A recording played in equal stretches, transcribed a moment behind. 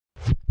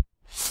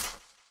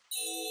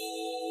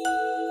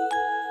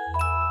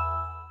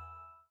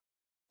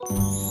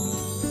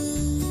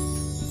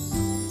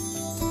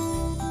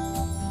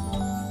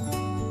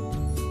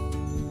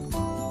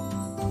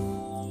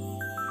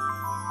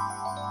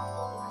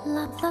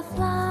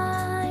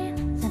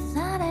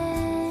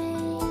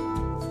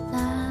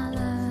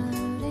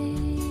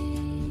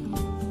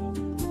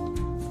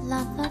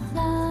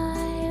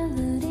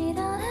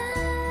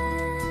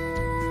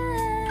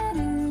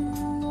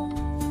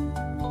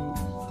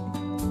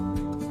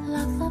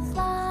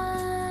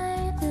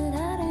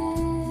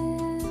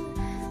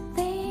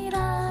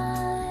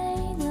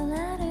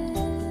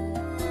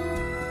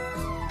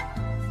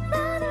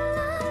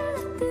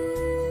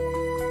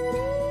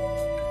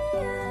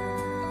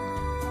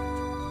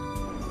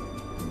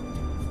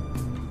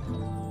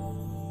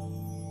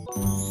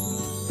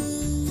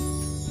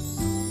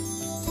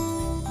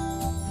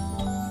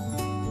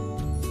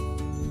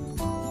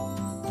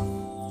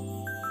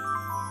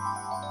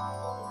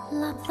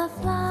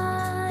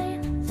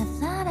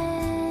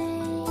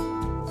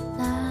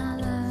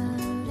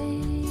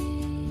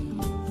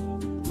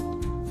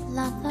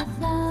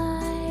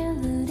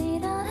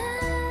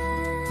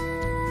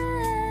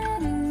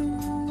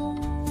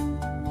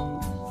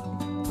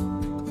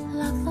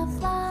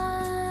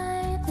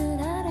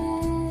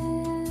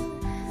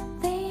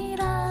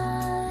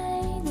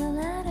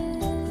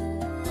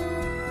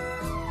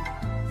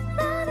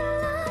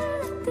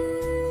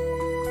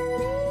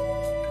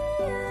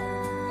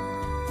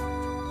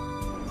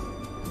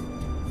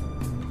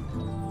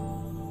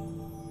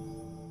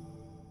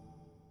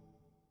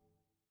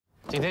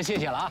今天谢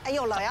谢了啊！哎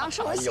呦，老杨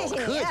师傅，谢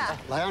谢你。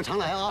老杨常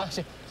来啊！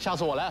下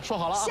次我来，说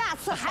好了啊。下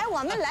次还我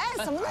们来，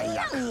怎么能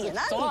让你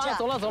呢？走了，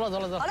走了，走了，走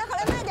了，走了。好嘞，好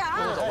嘞，慢点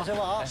啊！走，师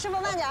傅啊！师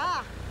傅慢点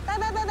啊！拜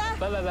拜，拜拜，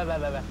拜拜，拜拜，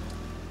拜拜。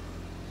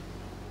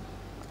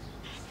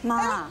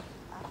妈，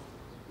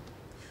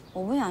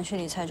我不想去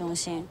理财中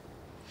心，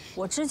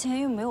我之前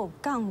又没有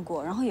干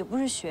过，然后也不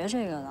是学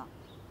这个的。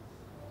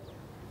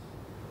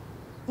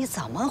你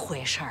怎么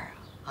回事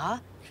啊？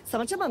啊？怎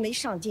么这么没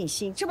上进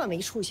心，这么没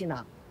出息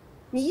呢？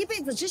你一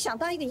辈子只想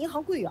当一个银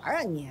行柜员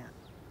啊你？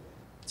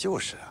就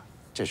是啊，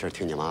这事儿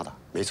听你妈的，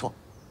没错。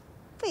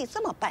费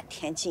这么半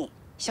天劲，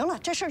行了，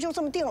这事儿就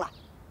这么定了。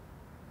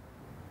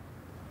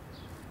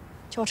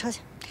叫我车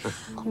去。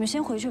你们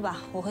先回去吧，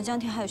我和江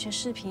天还有些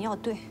视频要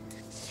对。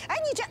哎，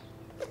你这，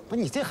不，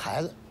你这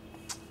孩子，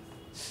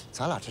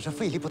咱俩这是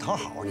费力不讨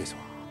好，你说，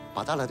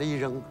把咱俩这一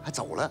扔还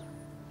走了。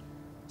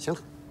行了，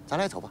咱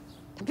俩走吧。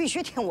他必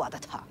须听我的，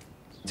他。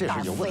这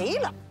事由不得。肥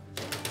了。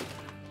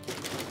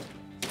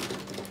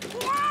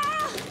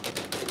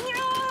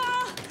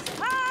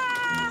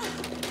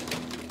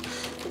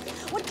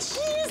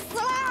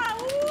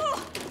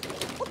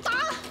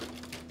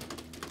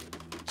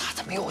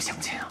 没有相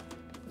亲啊？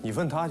你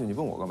问他去，你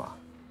问我干嘛？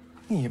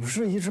你不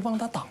是一直帮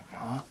他挡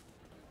吗？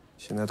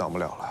现在挡不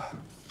了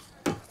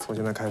了。从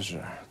现在开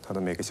始，他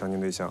的每个相亲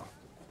对象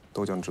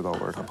都将知道我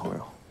是他朋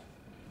友。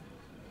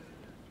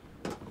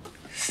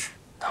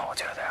那我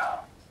觉得呀，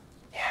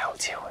你还有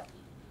机会。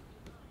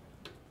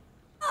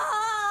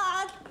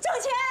啊，挣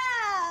钱！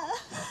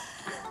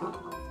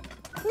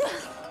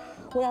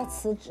我要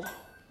辞职。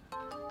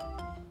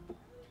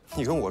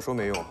你跟我说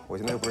没用，我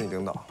现在又不是你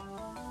领导。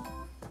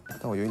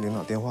 但我有你领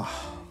导电话，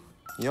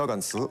你要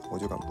敢辞，我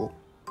就敢播。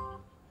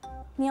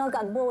你要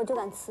敢播，我就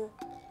敢辞。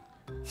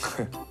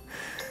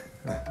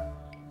来。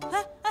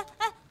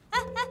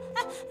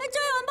周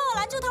一文帮我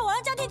拦住他，我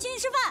让江天请你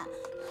吃饭。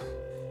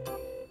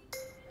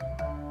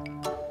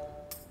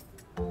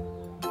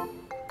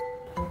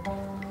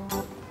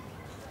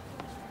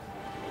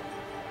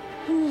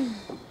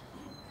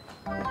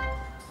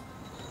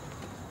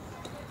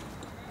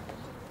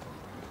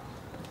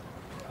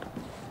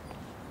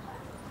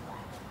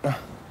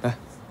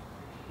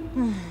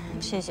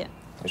谢谢。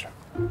没事。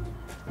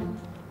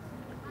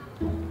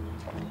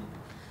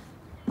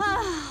啊，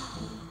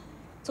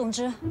总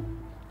之，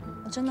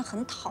我真的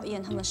很讨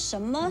厌他们，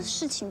什么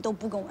事情都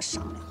不跟我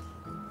商量。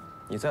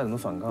你再怎么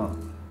反抗，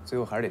最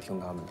后还是得听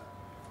他们的。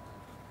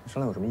商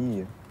量有什么意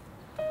义？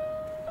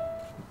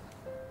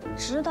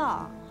知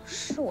道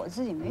是我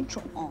自己没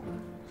种，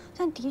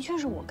但的确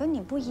是我跟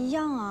你不一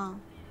样啊。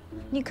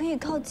你可以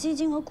靠基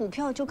金和股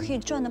票就可以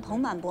赚得盆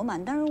满钵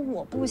满，但是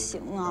我不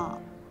行啊。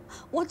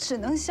 我只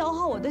能消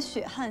耗我的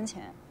血汗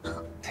钱。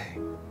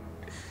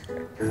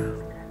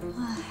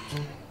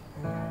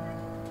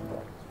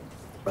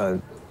唉。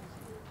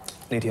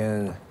那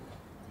天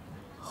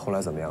后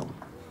来怎么样？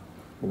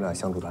你们俩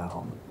相处的还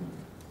好吗？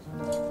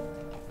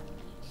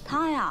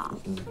他呀，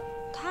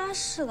他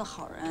是个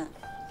好人，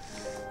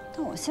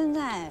但我现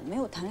在没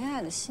有谈恋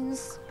爱的心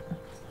思。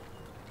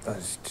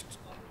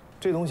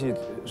这东西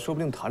说不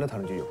定谈着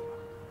谈着就有了。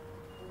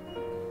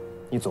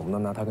你总不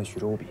能拿他跟徐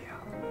州比啊。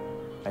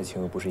 爱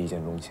情又不是一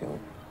见钟情，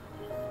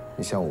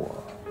你像我，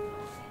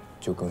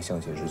就更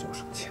相信日久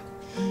生情。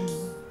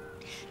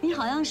你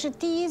好像是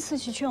第一次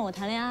去劝我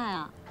谈恋爱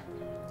啊？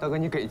大哥，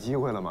你给机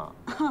会了吗？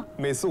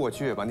每次我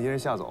去把那些人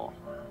吓走。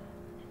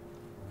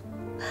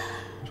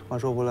话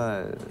说回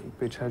来，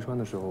被拆穿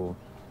的时候，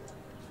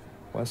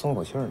我还松了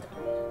口气呢。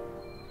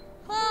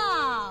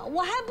啊，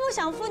我还不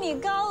想付你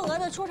高额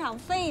的出场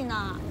费呢，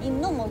你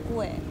那么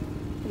贵，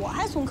我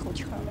还松口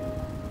气儿。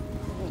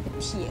你个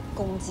铁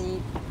公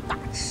鸡！ 大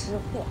吃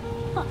货，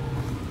哼！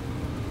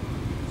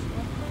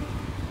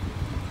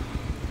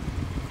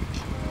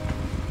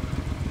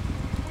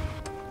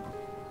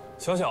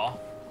小小，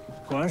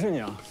果然是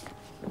你啊！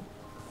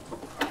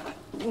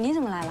你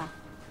怎么来了？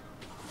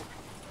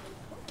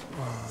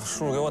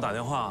叔叔给我打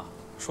电话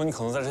说你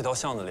可能在这条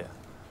巷子里，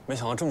没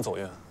想到这么走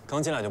运，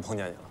刚进来就碰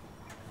见你了。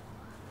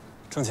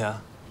挣钱，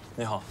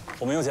你好，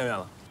我们又见面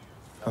了。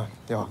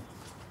你好。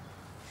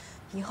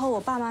以后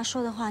我爸妈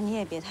说的话你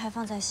也别太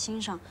放在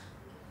心上。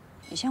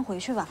你先回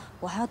去吧，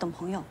我还要等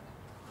朋友。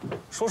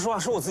说实话，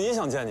是我自己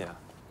想见你，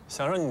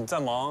想让你再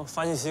忙，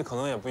发信息可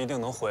能也不一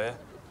定能回。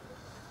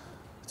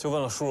就问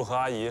了叔叔和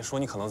阿姨，说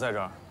你可能在这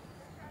儿，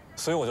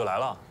所以我就来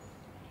了。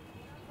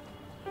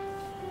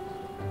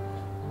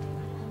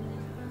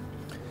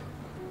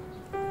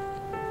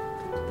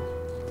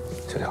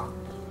小小，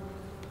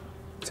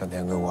江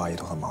天跟吴阿姨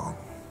都很忙，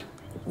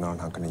你不能让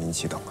他跟着一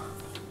起等啊。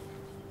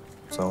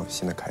总要有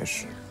新的开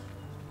始，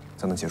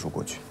才能结束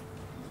过去。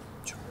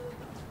去。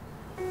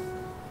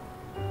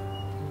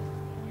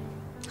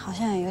好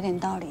像也有点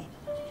道理，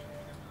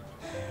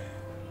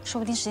说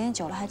不定时间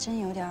久了还真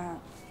有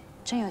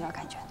点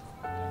感觉。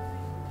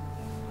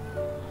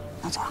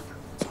那走了，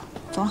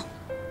走了。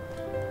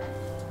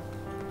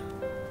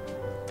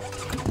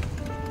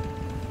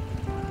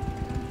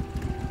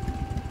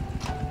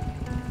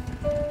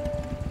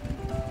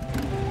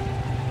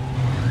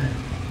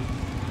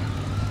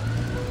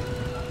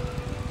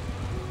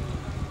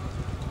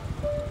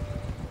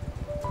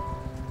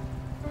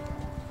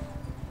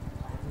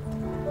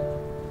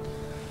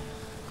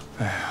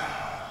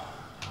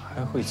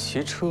还会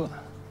骑车，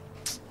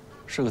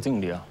是个劲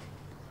敌啊！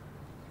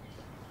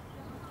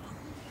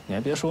你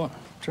还别说，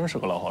真是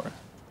个老好人。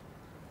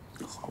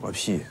好个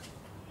屁！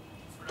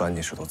搬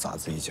起石头砸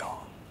自己脚。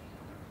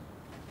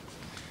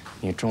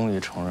你终于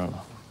承认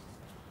了。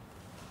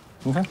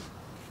你看，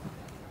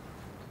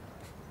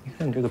你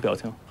看你这个表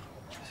情，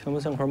像不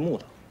像块木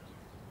头？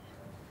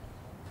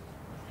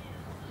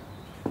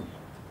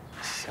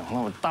行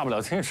了，我大不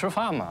了请你吃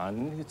饭嘛。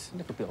你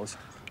那个表情。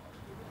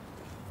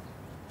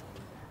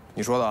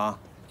你说的啊。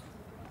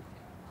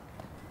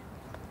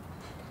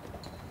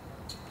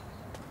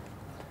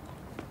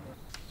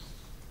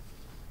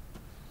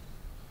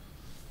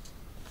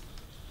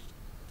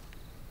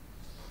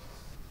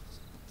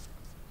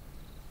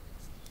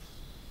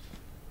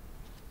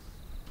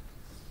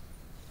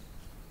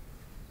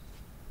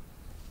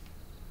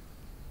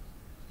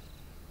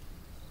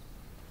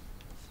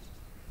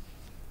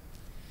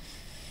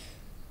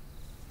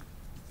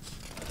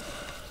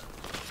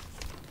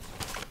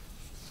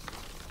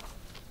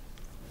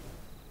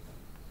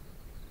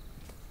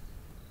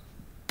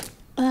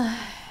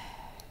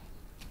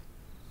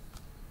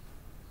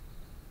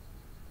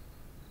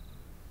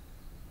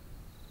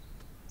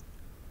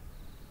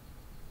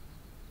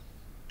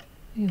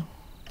哎呦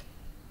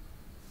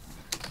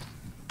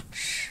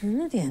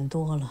，10点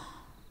多了，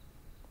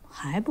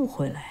还不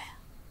回来呀？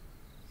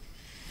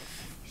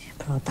也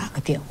不知道打个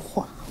电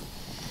话。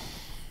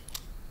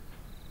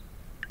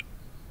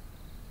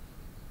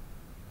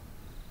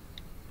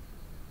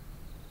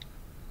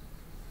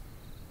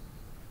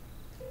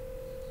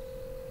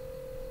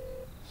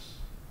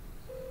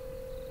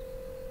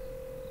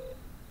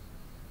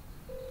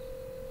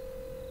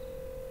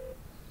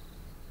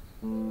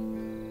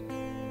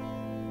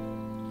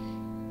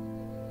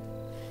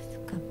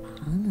干嘛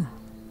呢？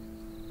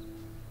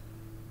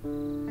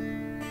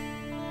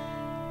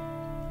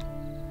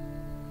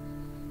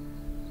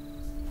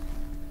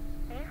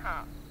您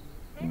好，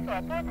您所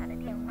拨打的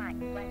电话已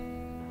关机。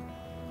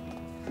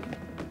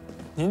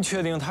您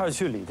确定他是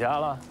去李家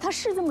了？他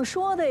是这么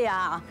说的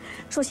呀，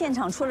说现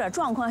场出了点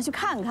状况，要去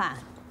看看。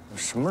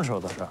什么时候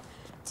的事？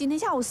今天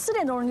下午4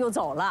点多钟就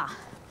走了，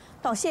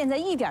到现在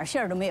一点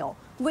信儿都没有，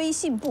微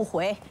信不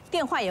回，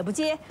电话也不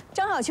接，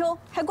张小秋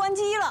还关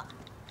机了，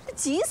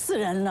急死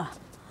人了。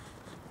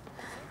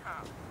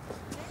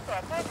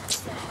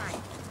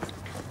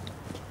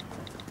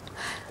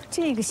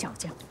这个小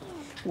将，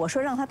我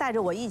说让他带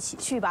着我一起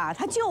去吧，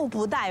他就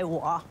不带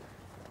我，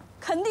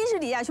肯定是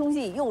李家兄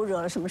弟又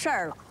惹了什么事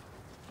儿了。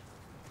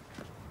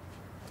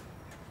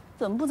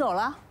怎么不走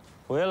了？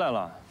回来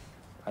了，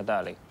还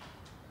带了一个。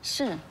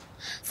是，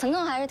岑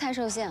更还是太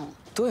受限了。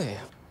对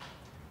呀。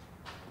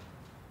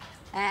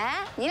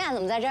哎，你俩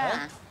怎么在这儿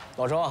啊？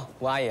老周，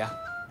吴阿姨。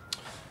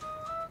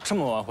这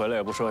么晚回来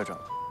也不说一声，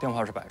电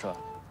话是摆这。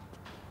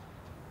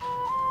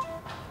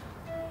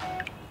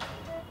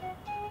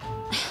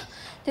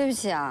对不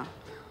起啊，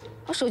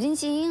我手机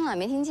静音了，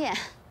没听见。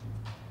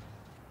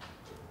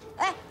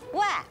哎，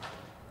喂，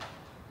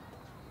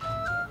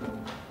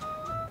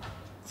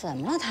怎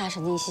么了？他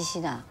神经兮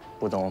兮的。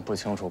不懂、不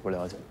清楚、不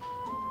了解。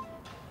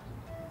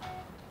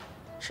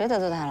谁得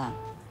罪他了？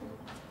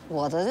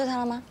我得罪他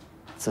了吗？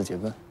自己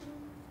问。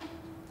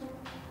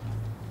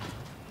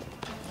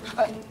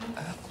哎，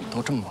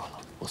都这么晚了，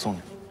我送你。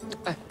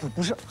哎，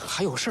不是，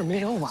还有事没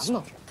聊完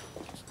呢。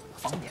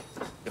方便？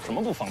有什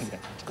么不方便？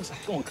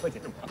跟我客气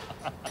什么？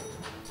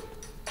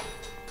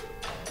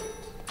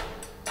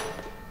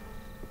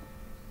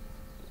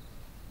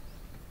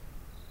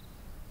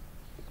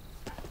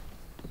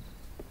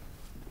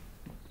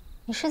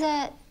你是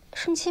在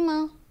生气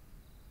吗？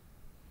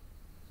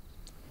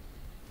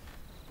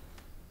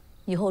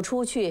以后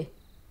出去，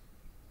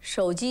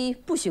手机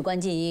不许关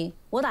静音，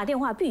我打电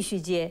话必须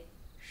接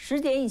，10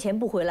点以前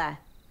不回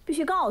来，必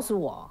须告诉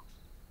我。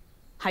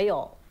还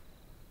有，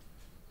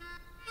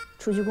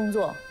出去工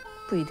作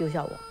不许丢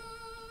下我。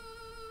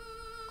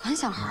管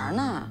小孩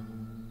呢？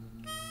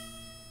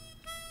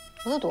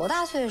我都多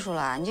大岁数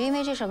了，你就因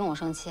为这事跟我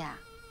生气啊？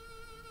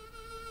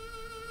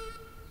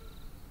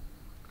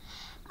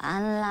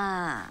安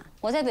啦，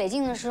我在北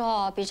京的时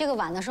候比这个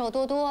晚的时候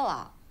多多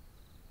了。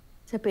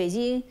在北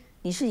京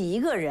你是一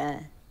个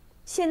人，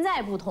现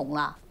在不同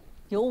了，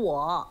有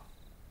我。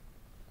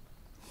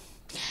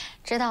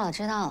知道了，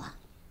知道了。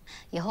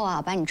以后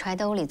啊，把你揣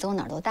兜里，走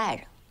哪儿都带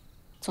着，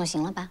总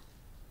行了吧？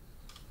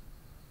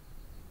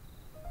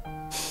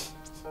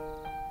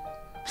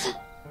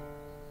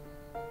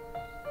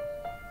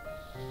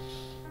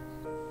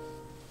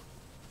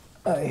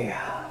哎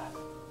呀，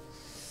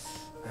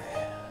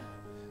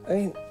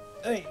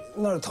哎，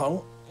那儿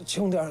疼，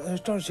轻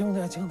点，这儿轻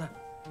点，轻点。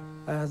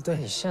哎，对，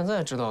你现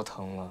在知道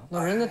疼了，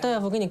那人家大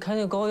夫给你开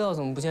那膏药，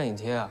怎么不见你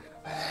贴啊？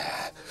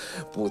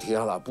不贴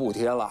了，不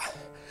贴了，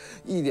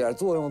一点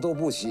作用都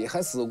不起，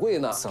还死贵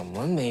呢。怎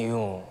么没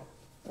用？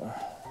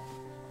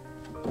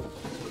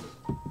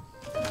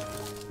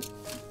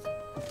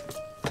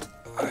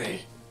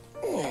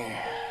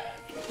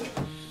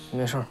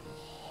没事儿，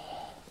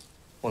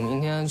我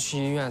明天去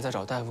医院再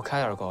找大夫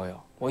开点膏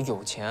药。我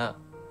有钱，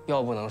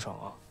药不能少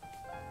啊。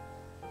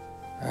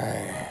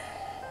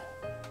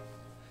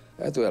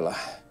哎，对了，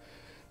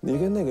你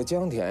跟那个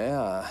江田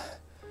呀，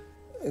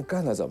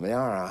干得怎么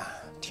样啊？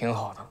挺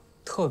好的，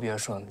特别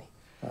顺利。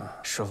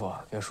师傅，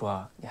别说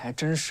啊，你还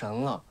真神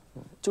了，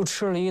就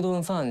吃了1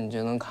顿饭，你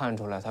就能看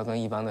出来他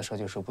跟一般的设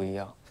计师不一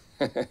样。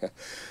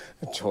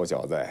臭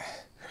小子，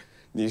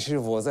你师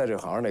傅在这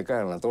行里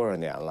干了多少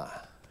年了？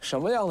什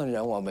么样的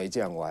人我没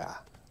见过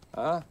呀？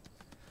啊，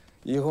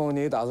以后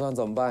你打算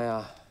怎么办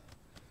呀？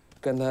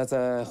跟他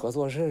再合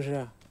作试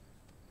试？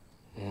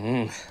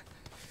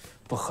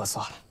不合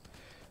算了，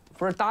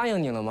不是答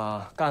应你了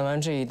吗？干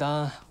完这一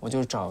单，我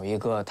就找一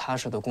个踏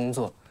实的工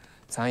作，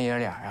咱爷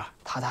俩呀，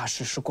踏踏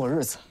实实过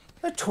日子。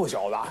哎，臭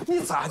小子，你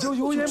咋就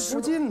油盐不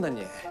进呢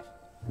你？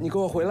你给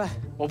我回来！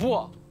我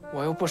不，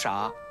我又不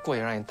傻，过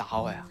去让你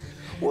打我呀。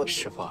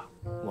师傅，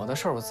我的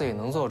事儿我自己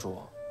能做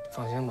主，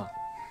放心吧。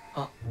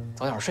啊，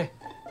早点睡，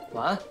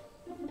晚安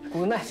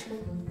 ，Good night。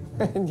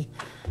你，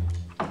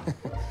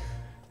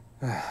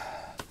哎。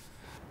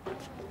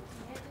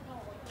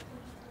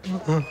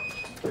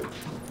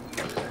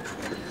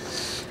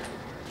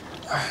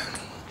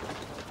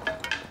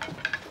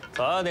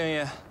早啊，丁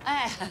一。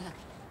哎，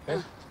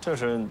这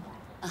是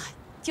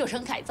旧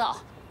城改造，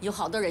有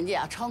好多人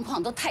家啊，窗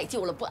框都太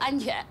旧了，不安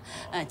全。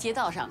街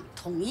道上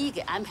统一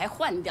给安排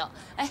换掉。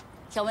哎，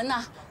小文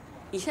呐，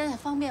你现在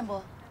方便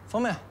不？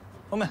方便，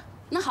方便。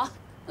那好，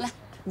来，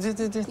这，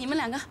你们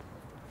2个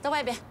到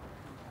外边，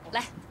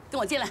来跟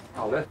我进来。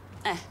好嘞。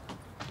哎，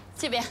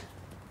这边，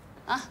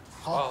啊，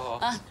好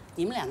啊，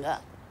你们2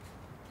个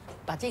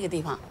把这个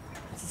地方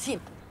仔细，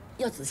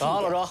要仔细一点。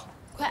走，老周，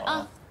快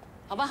啊，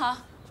好不好？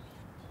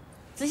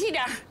仔细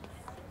点。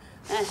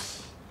哎，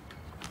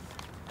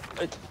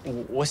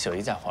我小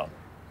姨家换了。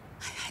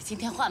哎呀，今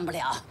天换不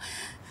了，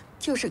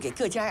就是给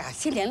各家啊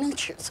先量量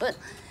尺寸。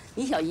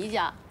你小姨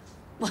家，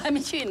我还没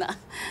去呢。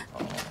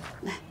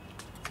来，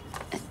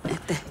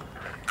对，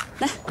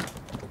来。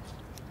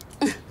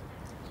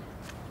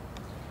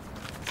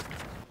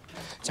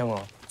江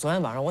总，昨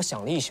天晚上我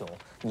想了一宿，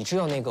你知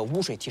道那个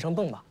污水提升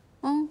泵吧？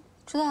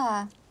知道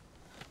啊。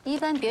一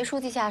般别墅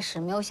地下室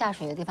没有下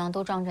水的地方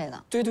都装这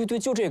个。对，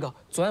就这个。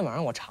昨天晚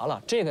上我查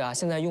了，这个呀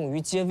现在用于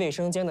接卫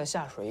生间的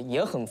下水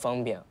也很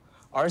方便，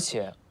而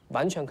且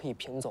完全可以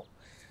平走。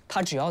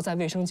它只要在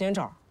卫生间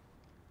这儿，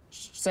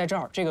在这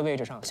儿这个位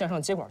置上向上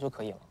接管就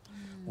可以了。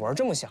我是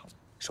这么想的，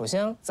首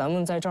先咱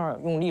们在这儿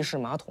用立式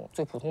马桶，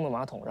最普通的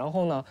马桶，然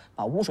后呢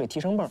把污水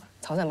提升泵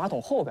藏在马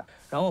桶后边，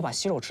然后把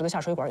洗手池的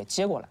下水管也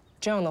接过来。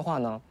这样的话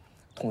呢，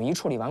统一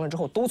处理完了之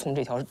后都从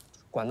这条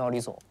管道里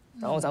走，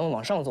然后咱们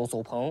往上走，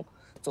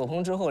走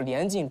棚之后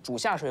连进主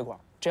下水管，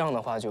这样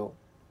的话就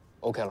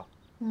OK 了。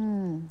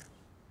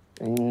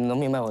你能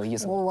明白我的意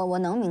思吗？我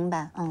能明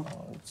白，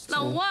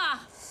老吴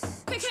啊，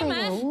快开门！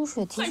这个污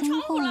水提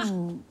升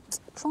泵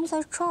装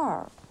在这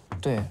儿。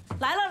对，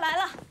来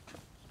了。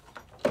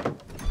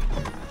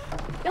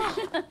哟，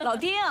老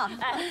丁，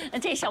哎，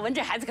这小文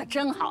这孩子可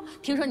真好，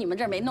听说你们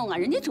这儿没弄啊，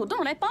人家主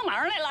动来帮忙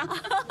来了。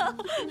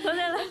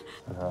来，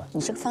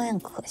你这个方案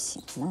可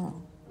行吗？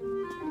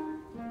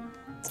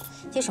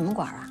接什么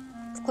管啊？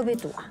会不会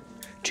堵啊？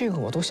这个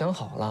我都想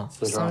好了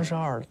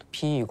，32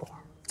 PE 管，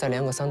再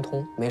连个3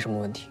通，没什么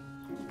问题。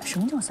什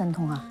么叫3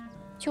通啊？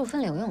就是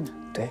分流用的。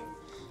对。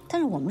但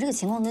是我们这个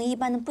情况跟一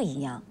般的不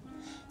一样，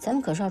咱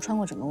们可是要穿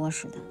过整个卧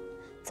室的，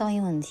噪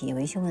音问题、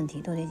维修问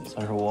题都得解决。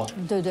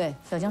35。对，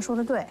小江说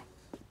的对。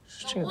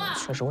这个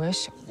确实我也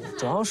想过，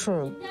主要是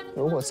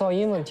如果噪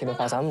音问题的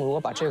话，咱们如果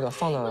把这个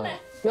放到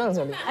院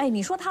子里，哎，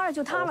你说塌了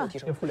就塌了，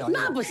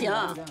那不行，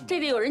这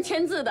得有人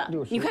签字的。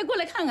你快过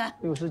来看看，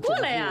过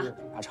来呀！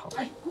加长，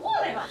哎，过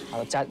来吧。还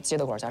有接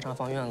的管加长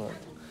放院子里，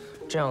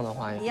这样的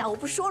话，哎呀，我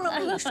不说了，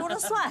我说了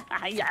算。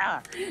哎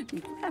呀，你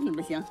看怎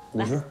么行？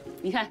来，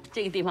你看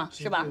这个地方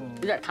是吧？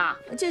有点塌。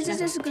这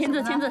是个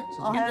签字，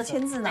哦，还要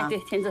签字呢。哎，对，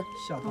签字。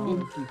下方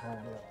的地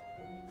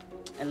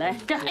方来，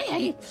这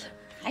哎，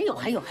还有，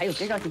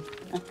别着急，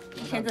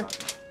签字。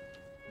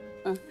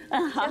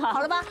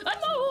好了吧？啊，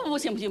不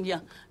行，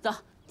走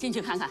进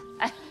去看看。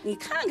哎，你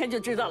看看就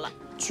知道了。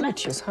具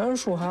体参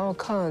数还要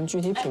看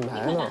具体品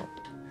牌呢。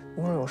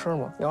一会儿有事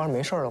吗？要是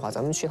没事的话，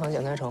咱们去趟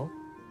建材城。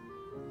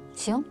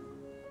行，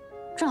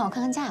正好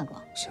看看价格。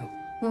行，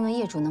问问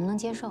业主能不能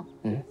接受。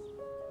嗯。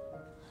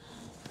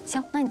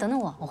行，那你等等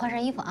我，我换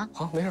身衣服啊。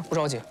好，没事，不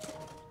着急。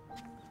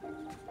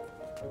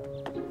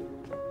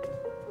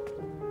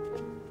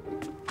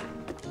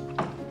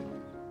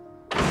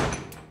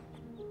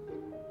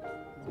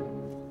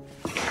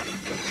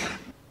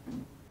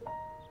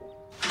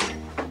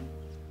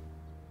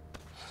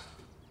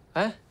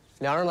哎，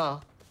粮食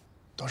呢？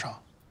多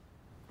少？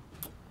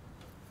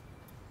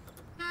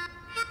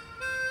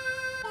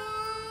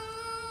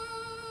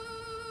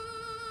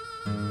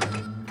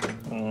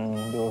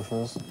嗯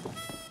，64。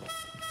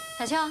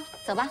小秋，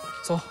走吧。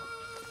走。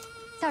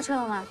叫车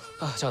了吗？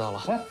啊，叫到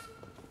了。哎，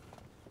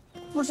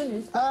不是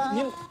你，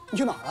你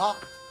去哪儿啊？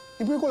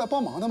你不是过来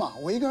帮忙的吗？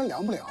我一个人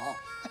凉不了，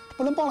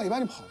不能帮了一半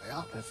就跑了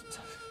呀。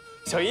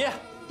小姨，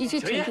你这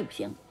程序不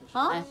行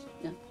啊！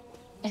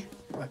哎，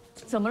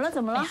怎么了？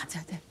哎呀，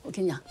对，我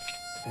跟你讲，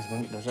这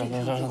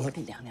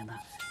凉凉的，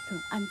等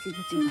安这个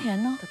今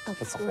天呢，到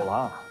走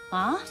了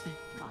啊？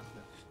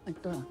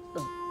对。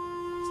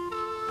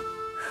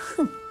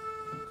哼，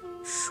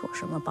说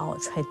什么把我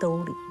揣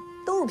兜里，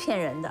都是骗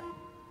人的。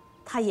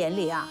他眼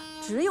里啊，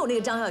只有那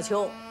个张小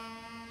秋。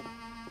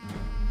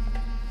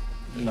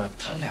那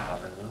他俩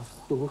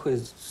会不会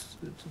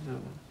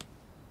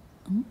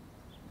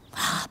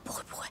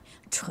不会，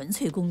纯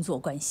粹工作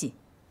关系。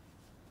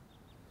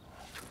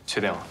确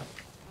定？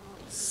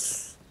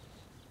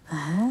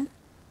哎，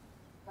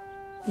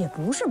也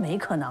不是没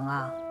可能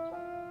啊。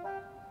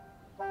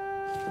哎，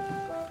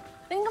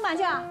你干嘛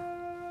去啊？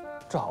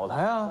找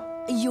他呀。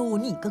哎呦，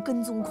你个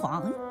跟踪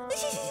狂！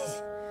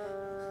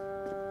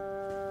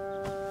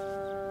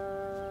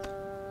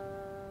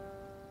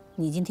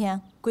你今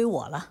天归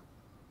我了。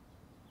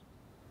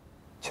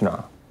去哪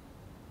儿？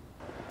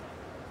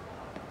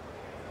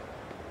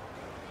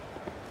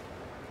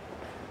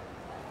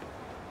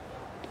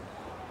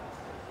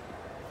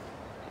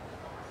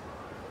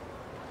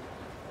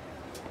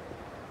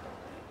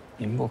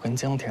您不跟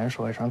江田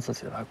说一声自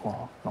己来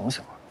逛，能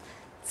行吗？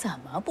怎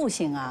么不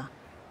行啊？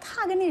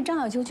他跟那个张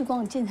小秋去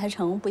逛建材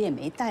城，不也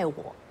没带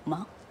我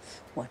吗？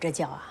我这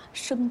叫啊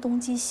声东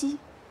击西。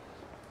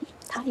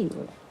他以为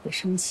我会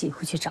生气，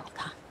会去找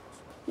他，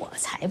我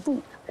才不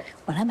呢！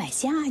我来买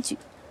家具，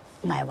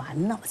买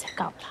完了我再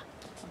告他，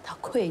他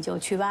愧疚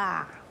去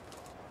吧。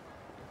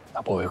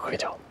他不会愧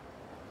疚，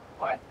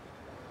不会。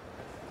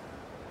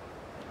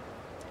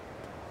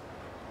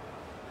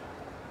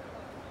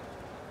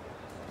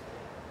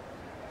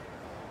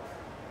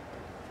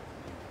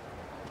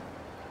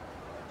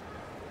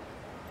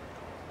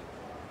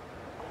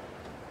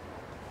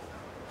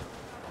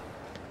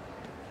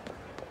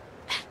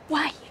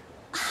哇呀！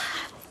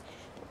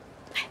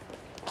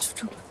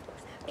住，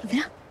怎么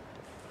样？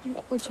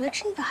我觉得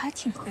这个还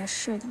挺合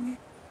适的，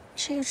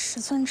这个尺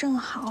寸正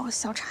好，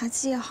小茶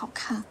几也好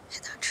看，还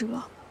打折，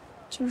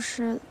就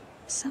是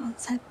想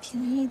再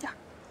便宜一点。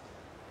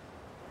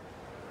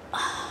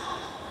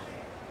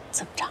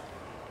怎么着？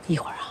一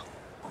会儿啊，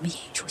我们演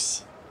一出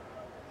戏。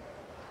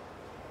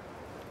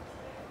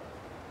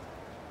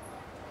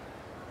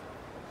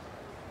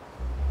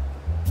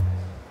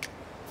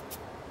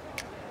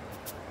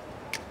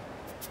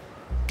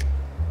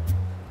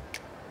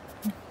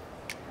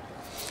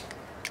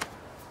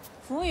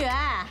服务员，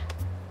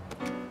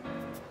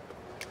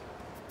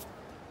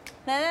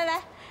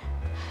来，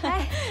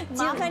哎，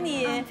麻烦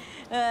你，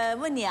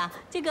问你啊，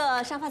这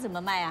个沙发怎么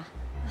卖啊？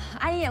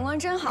阿姨眼光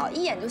真好，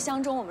一眼就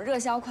相中我们热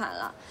销款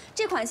了。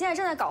这款现在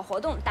正在搞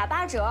活动，打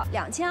8折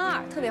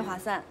，2200，特别划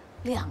算。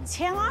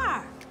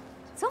2200，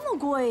这么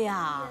贵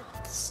呀？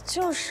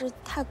就是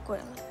太贵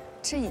了。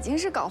这已经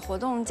是搞活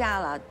动价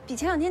了，比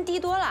前2天低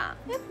多了。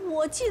哎，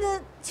我记得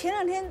前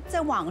2天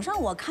在网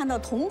上我看到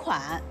同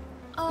款，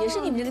也是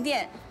你们这个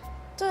店。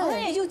对，好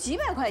像也就几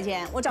百块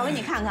钱，我找给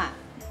你看看。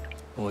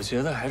我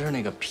觉得还是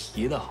那个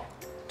皮的好，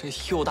这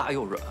又大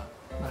又软，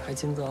那还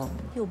金脏。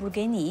又不是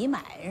给你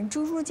买，人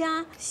猪猪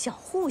家小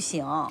户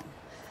型。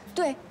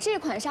对，这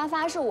款沙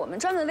发是我们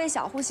专门为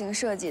小户型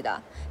设计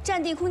的，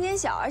占地空间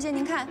小，而且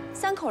您看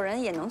3口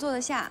人也能坐得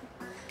下。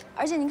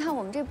而且您看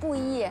我们这布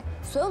艺，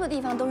所有的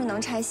地方都是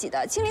能拆洗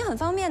的，清理很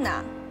方便的。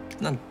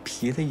那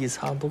皮的一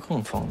擦不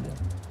更方便？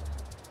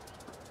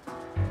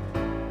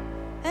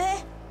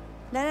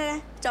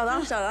来，找到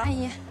了。阿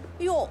姨，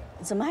哟，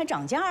怎么还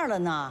涨价了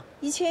呢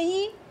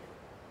？1100，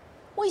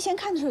我以前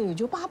看的时候也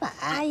就800。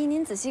阿姨，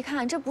您仔细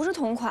看，这不是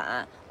同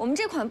款，我们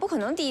这款不可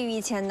能低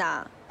于1000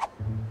的。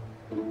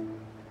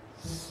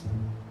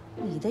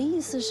你的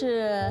意思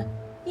是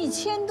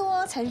1000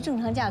多才是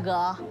正常价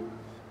格？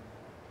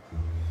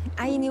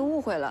阿姨您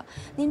误会了，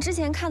您之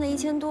前看的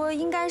1000多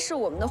应该是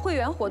我们的会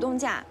员活动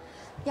价，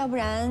要不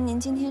然您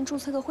今天注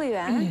册个会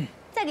员，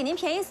再给您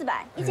便宜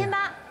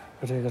400，1800。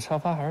这个沙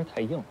发还是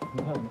太硬，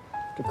你看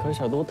这可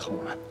小都疼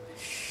了。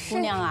姑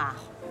娘啊，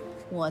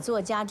我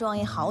做家装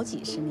也好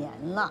几十年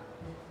了，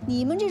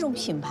你们这种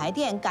品牌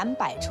店敢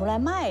摆出来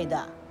卖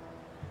的，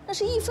那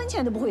是1分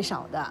钱都不会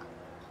少的。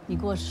你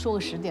给我说个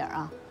实底儿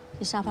啊，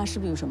这沙发是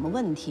不是有什么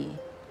问题？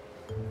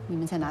你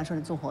们才拿出来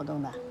做活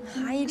动的？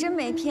阿姨真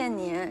没骗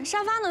您，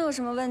沙发能有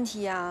什么问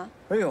题呀？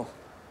哎呦，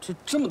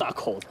这么大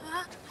口子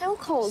啊，还有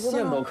口子呢，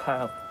线都开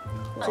了。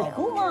可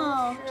不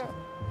嘛！是，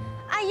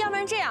阿姨，要不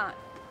然这样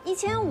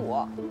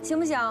，1500行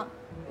不行？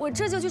我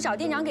这就去找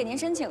店长给您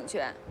申请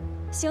去，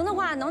行的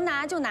话能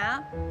拿就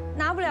拿，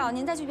拿不了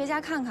您再去别家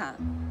看看，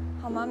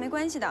好吗？没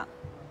关系的。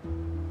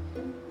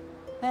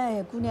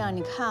哎，姑娘，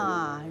你看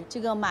啊，这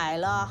个买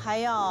了还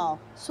要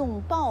送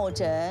抱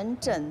枕、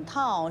枕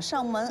套、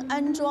上门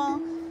安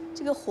装，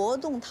这个活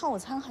动套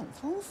餐很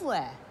丰富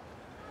哎。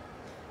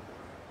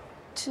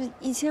这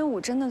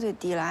1500真的最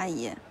低了，阿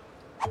姨。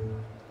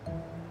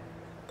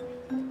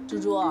猪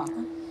猪，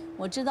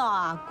我知道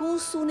啊，姑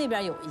苏那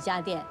边有一家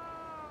店，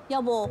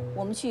要不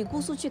我们去姑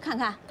苏去看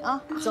看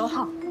啊？走。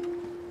好。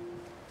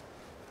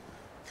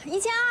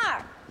1200。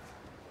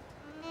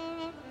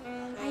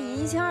阿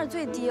姨，1200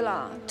最低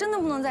了，真的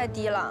不能再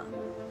低了。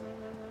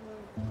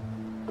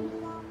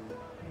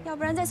要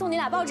不然再送你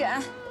俩抱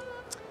枕。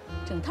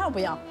枕套不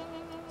要，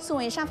送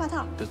我一沙发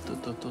套。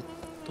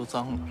都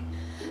脏了。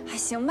还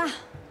行吧。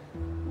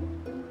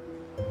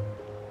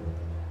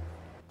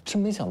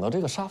真没想到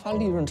这个沙发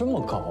利润这么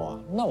高啊！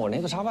那我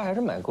那个沙发还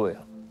是买贵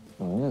了。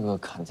你们这个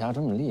砍价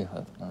这么厉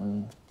害，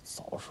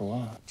早说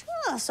啊！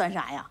这算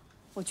啥呀？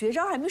我绝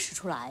招还没使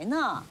出来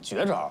呢。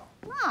绝招？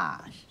那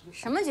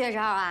什么绝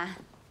招啊？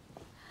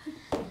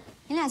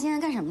你俩今天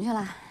干什么去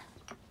了？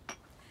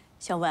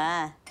小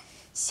文，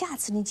下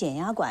次你减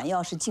压馆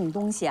要是进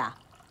东西啊，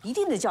一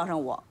定得叫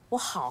上我，我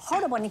好好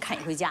的帮你砍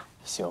一回价。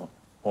行，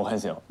我还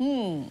行。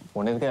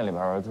我那个店里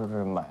边就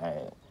是买。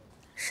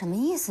什么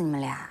意思？你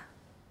们俩？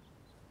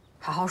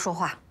好好说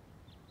话。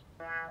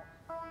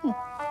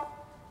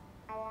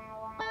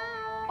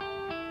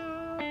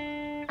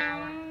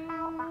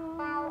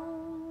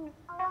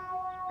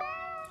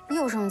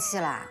又生气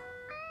啦？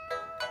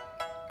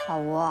老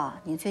吴，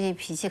你最近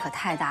脾气可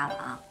太大了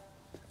啊！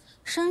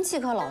生气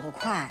可老得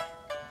快，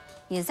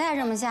你再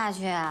这么下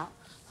去，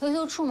回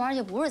头出门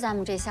就不是咱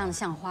们这巷的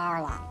巷花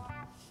了。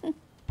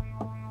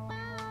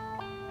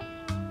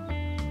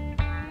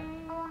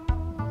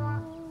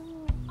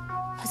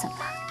他怎么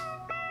了？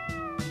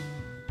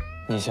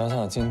你想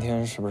想，今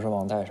天是不是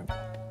忘带什么？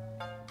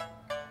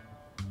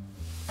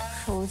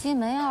手机、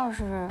门钥匙、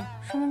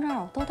身份证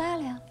我都带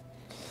了呀。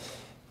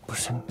不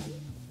是，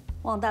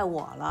忘带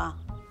我了，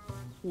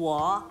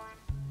我。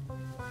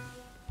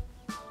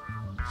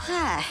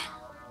嗨，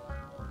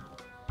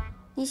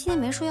你今天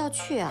没说要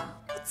去啊？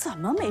我怎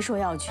么没说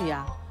要去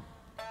呀？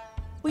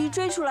我一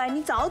追出来，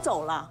你早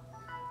走了，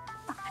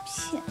大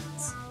骗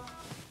子！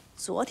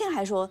昨天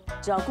还说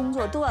只要工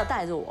作都要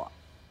带着我，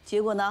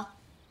结果呢？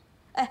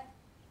哎，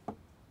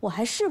我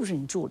还是不是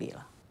你助理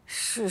了？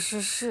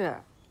是，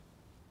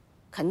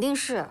肯定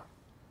是。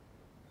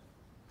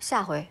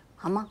下回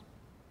好吗？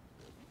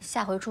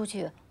下回出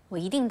去我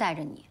一定带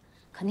着你，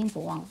肯定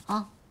不忘了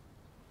啊！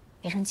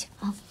别生气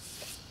啊！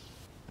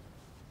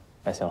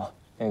哎，行了，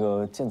那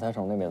个建材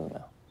城那边怎么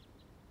样？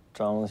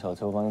张小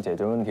秋帮你解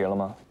决问题了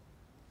吗？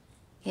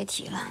别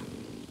提了，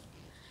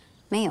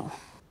没有。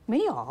没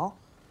有？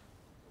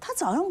他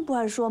早上不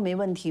还说没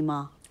问题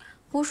吗？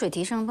污水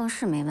提升泵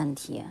是没问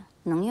题，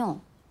能用，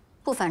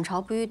不反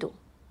潮不淤堵，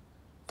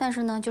但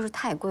是呢，就是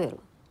太贵了，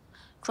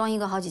装一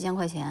个好几千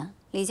块钱。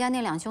李家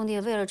那2兄弟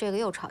为了这个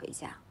又吵一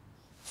架，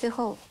最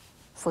后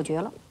否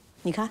决了。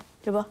你看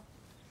这不，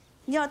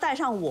你要带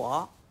上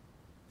我，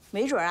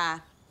没准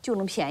啊就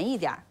能便宜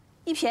点儿，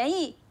一便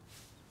宜，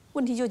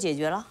问题就解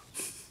决了。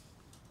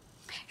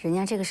人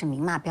家这个是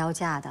明码标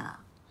价的，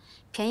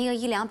便宜个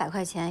100-200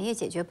块钱也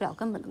解决不了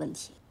根本的问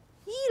题。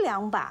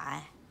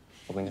100-200。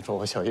我跟你说，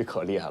我小姨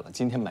可厉害了，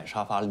今天买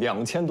沙发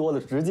2000多的，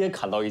直接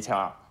砍到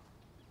1200。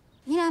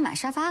你俩买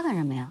沙发干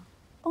什么呀？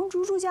帮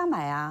猪猪家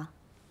买啊，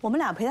我们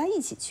俩陪他一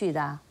起去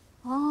的。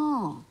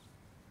哦，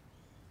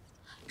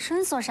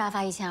伸缩沙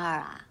发1200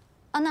啊？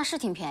啊，那是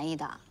挺便宜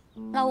的。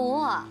老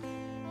吴，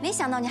没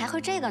想到你还会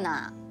这个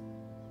呢。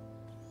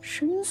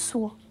伸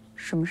缩？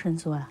什么伸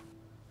缩呀？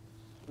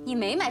你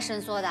没买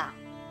伸缩的，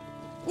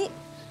你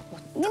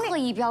特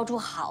意标注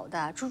好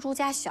的，猪猪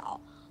家小，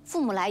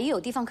父母来也有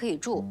地方可以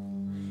住。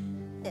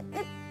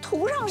那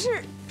图上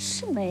是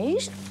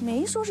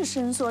没说是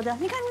伸缩的，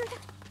你看，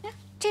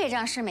这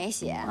张是没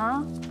写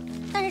啊，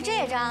但是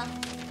这张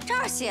这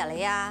儿写了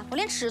呀，我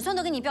连尺寸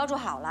都给你标注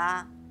好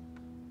了。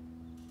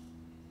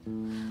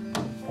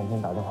赶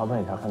紧打电话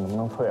问一下，看能不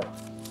能退了。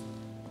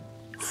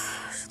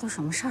这都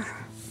什么事儿？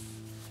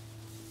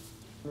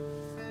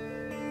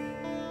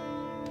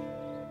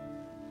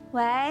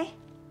喂，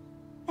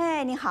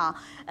哎，你好，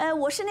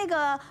我是那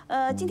个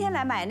今天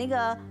来买那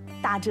个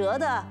打折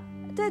的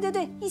对对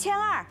对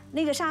，1200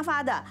那个沙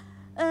发的，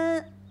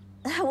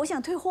我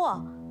想退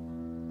货。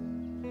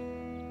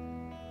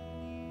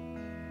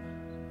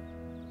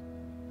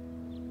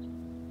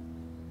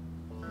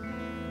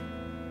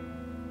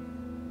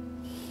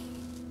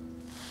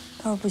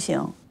他说不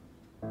行。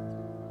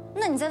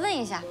那你再问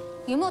一下，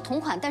有没有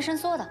同款带伸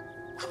缩的？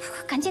快快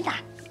快，赶紧打！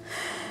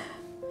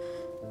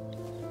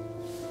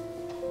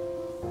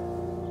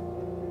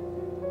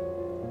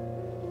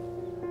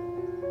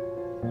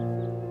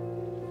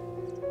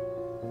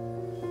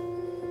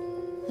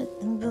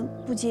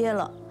不接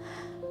了。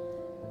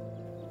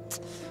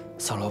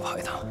算了，我跑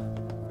一趟。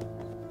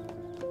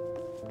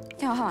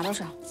电话号码多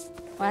少？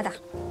我来打。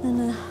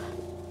那。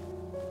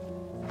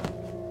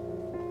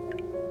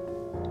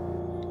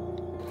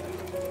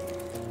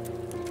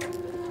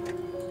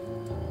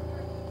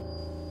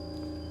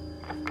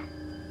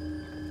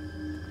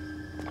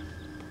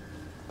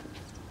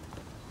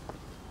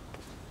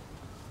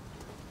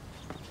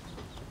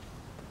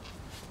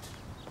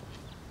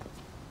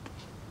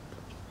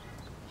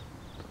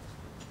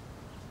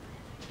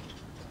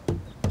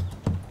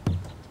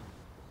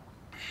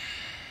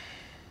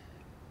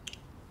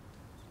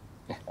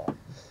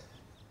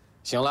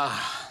行了，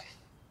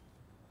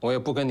我也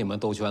不跟你们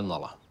兜圈子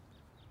了，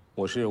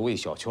我是为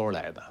小秋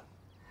来的。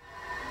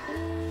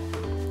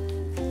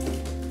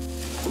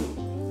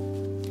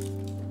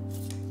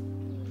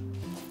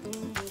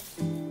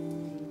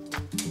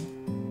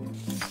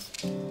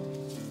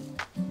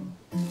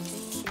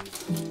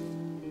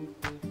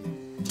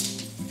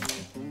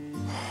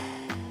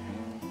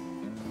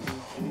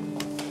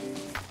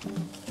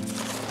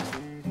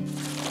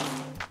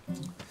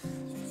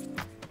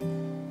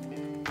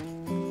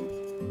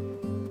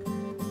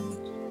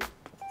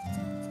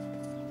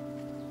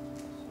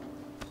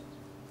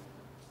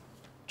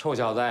臭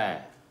小子，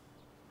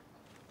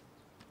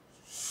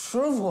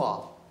师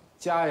傅，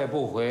家也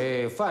不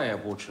回，饭也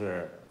不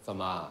吃，怎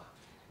么，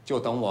就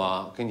等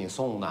我给你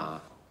送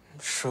呢？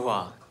师傅，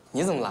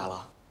你怎么来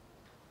了？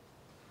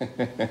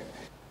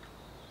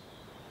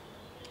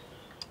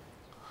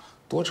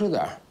多吃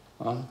点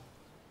啊。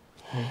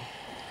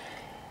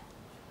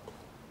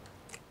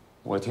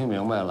我听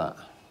明白了，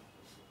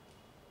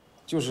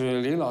就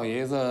是李老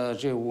爷子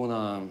这屋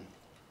呢，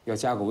要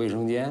加个卫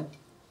生间。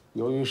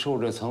由于受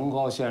这层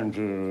高限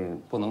制，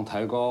不能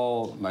抬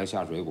高埋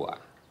下水管，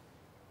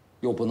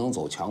又不能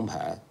走墙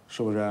排，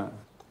是不是？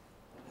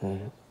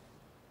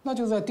那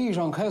就在地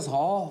上开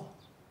槽，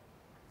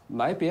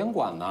埋扁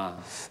管呢。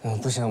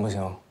不行不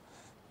行，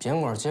扁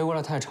管接过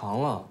来太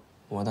长了，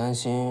我担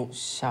心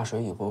下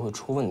水以后会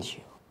出问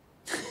题。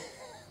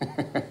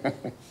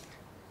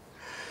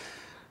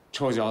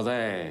臭小子，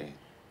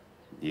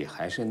你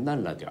还是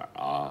嫩了点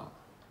啊！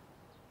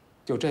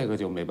就这个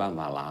就没办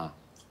法了啊。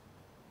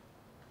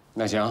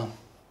那行，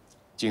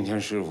今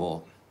天师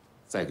傅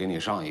再给你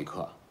上一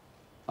课，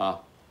啊，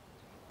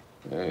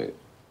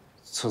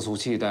测速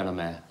器带了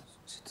没？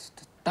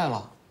带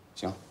了。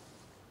行，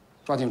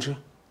抓紧吃，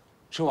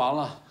吃完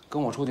了跟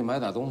我出去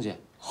买点东西。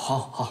好，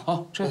好，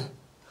好，吃。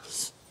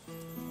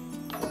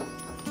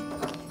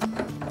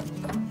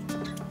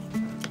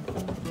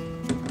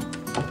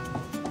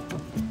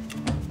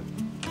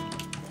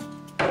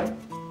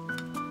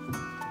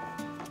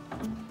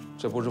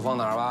这不是放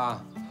哪儿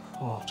吧？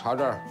哦，查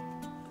这儿。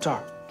这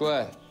儿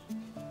对，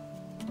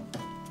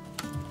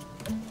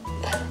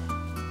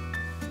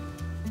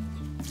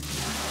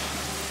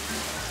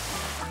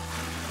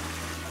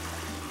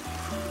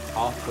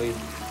好，可以，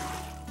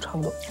差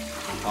不多。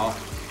好，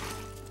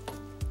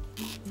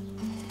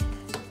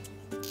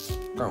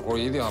干活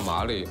一定要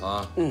麻利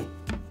啊。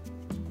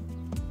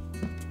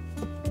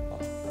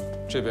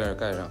这边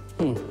盖上。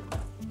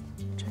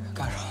这个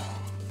盖上。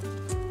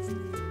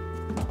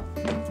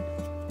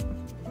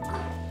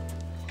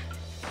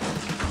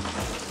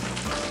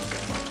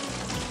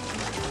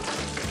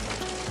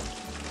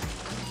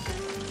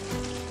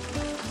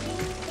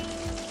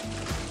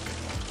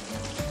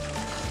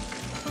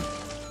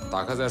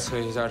打开再测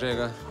一下这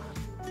个。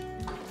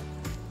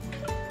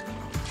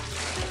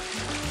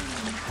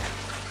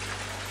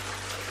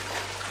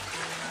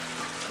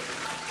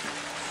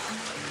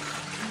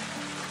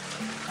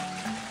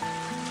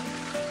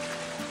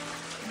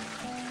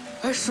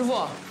哎，师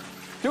傅，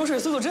流水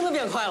速度真的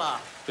变快了。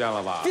变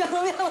了吧？变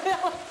了，变了，变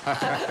了。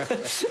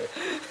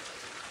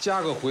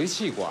加个回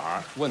气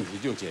管，问题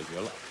就解决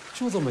了，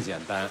就这么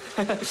简单。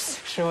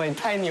师傅，你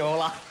太牛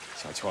了。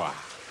小秋啊，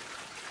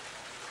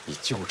你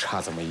就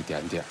差这么一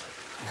点点。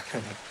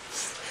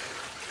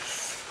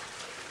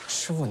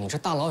师傅，你这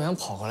大老远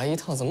跑过来一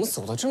趟，怎么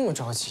走得这么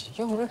着急？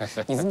要不然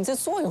你再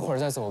坐一会儿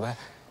再走呗。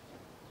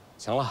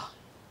行了，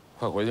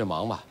快回去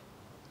忙吧，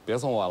别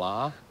送我了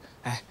啊。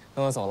哎，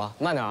那我走了，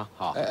慢点啊。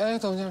好。哎，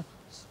等一下，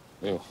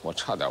哎呦，我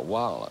差点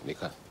忘了，你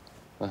看，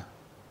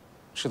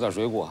吃点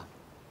水果，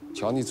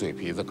瞧你嘴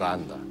皮子干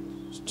的，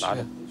拿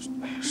着。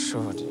师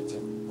傅，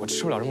我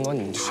吃不了这么多，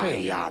你吃。哎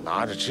呀，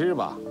拿着吃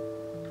吧，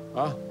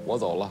啊，我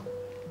走了，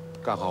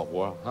干好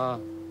活啊。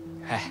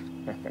哎。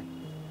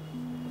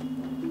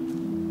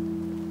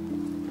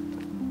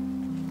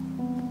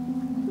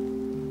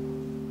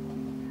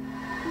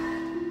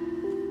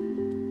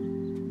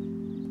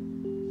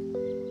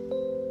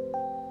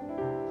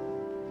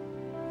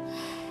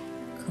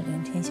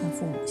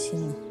父母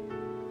心呢。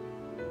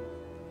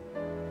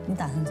你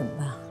打算怎么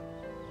办啊？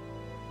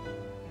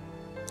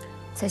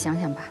再想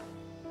想吧。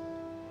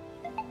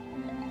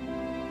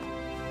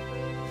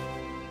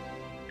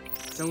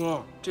江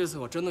公，这次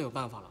我真的有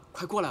办法了，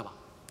快过来吧。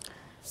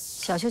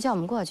小秋叫我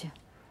们过去，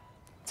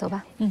走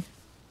吧。嗯。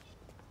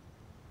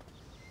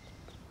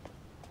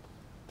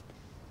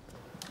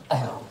哎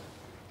呀！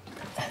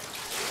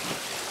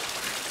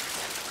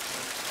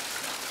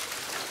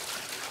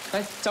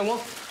哎，江公，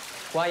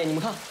吴阿姨，你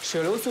们看，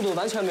水流速度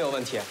完全没有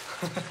问题，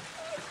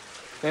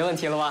没问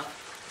题了吧？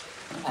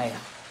哎呀，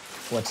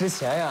我之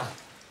前呀，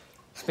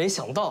没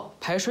想到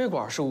排水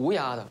管是无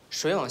压的，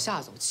水往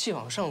下走，气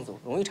往上走，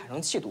容易产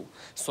生气堵，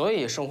所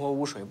以生活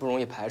污水不容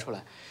易排出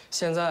来。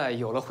现在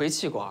有了回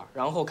气管，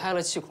然后开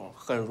了气孔，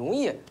很容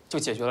易就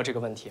解决了这个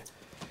问题。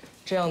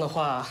这样的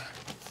话，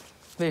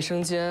卫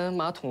生间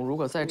马桶如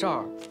果在这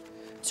儿，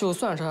就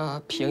算是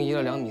它平移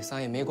了2.3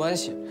米也没关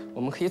系，我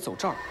们可以走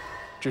这儿。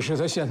只是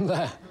他现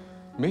在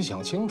没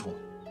想清楚。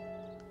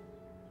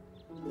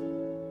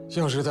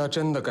要是他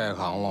真的改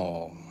行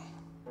喽，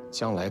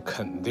将来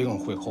肯定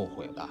会后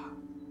悔的。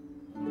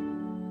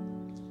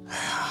哎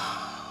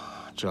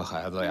呀，这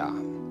孩子呀，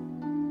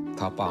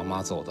他爸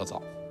妈走得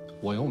早，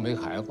我又没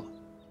孩子，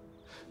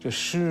这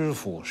师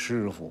傅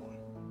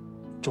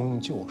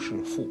终究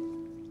是父。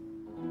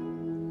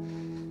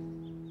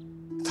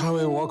他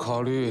为我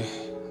考虑，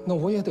那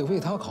我也得为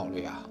他考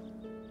虑啊。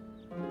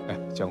哎，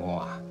江公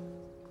啊，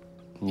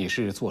你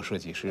是做设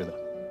计师的，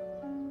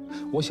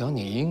我想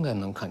你应该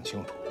能看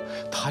清楚，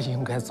他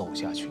应该走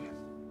下去。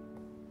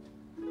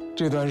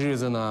这段日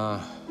子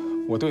呢，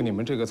我对你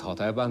们这个草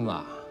台班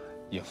吧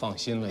也放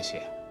心了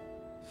些。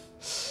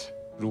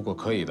如果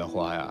可以的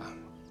话呀，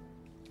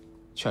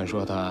劝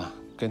说他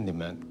跟你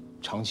们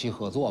长期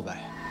合作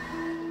呗。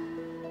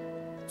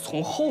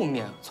从后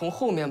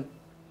面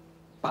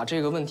把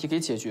这个问题给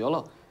解决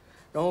了，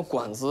然后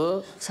管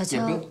子小秋，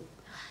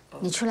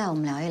你出来我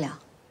们聊一聊。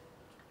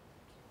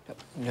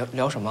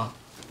聊什么？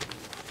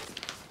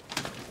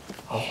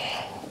哦，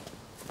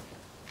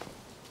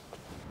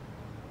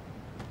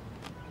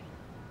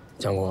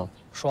江公，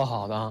说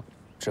好的，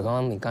只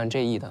刚你干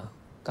这一单，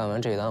干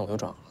完这单我就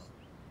转了。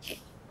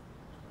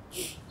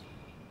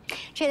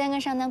这单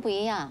跟上单不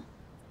一样，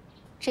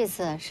这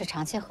次是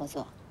长期合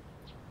作。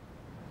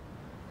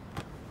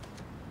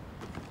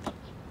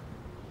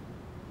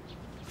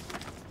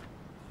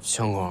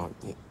江公，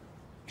你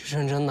是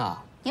认真的？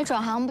你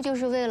转行不就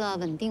是为了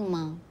稳定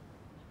吗？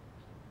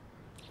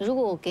如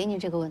果我给你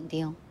这个稳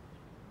定，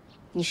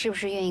你是不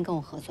是愿意跟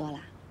我合作啦？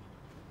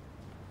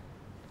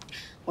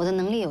我的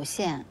能力有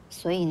限，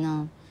所以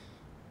呢，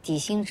底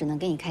薪只能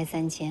给你开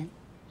3000，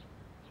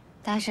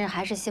但是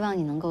还是希望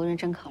你能够认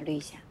真考虑一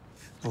下。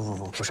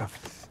不是，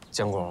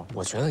江公，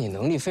我觉得你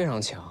能力非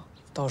常强，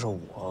倒是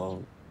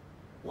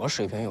我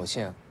水平有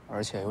限，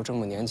而且又这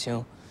么年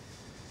轻。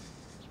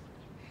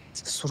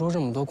苏州这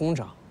么多工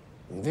长，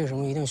你为什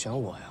么一定选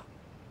我呀？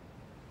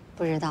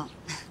不知道，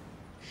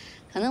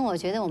可能我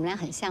觉得我们俩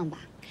很像吧，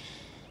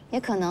也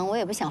可能我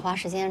也不想花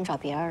时间找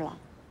别人了。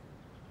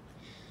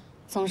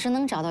总之，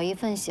能找到一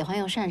份喜欢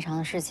又擅长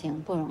的事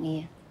情不容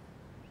易，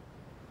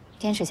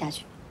坚持下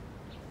去。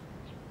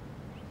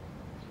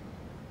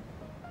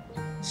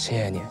谢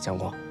谢你，江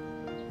光。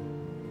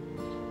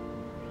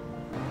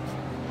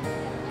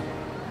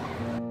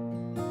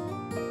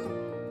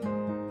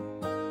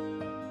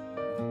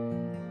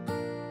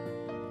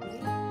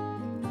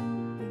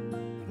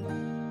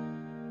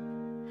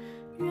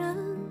人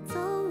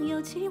总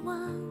有期望，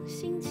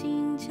心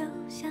情就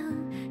像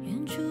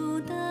远处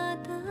的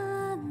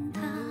灯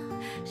塔，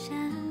闪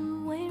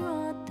微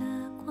弱的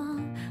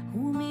光，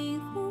忽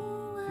明忽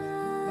暗。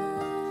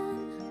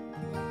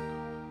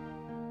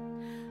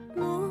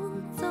路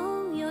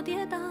总有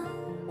跌宕，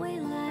未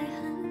来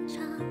很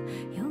长，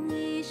用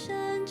一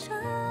生成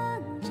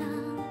长，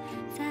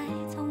再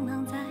匆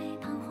忙，再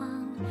彷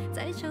徨，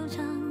再惆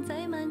怅，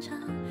再漫长，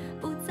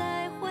不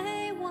再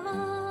回望。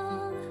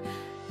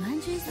暖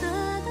橘色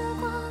的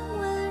光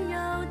温柔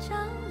照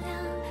亮，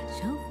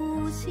守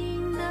护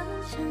心的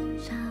成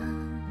长。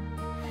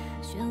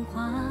喧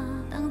哗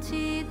荡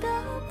起的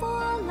波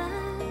澜，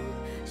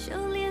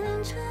修炼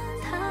成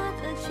它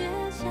的倔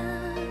强。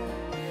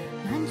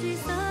暖橘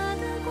色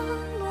的光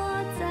落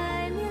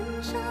在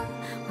脸上，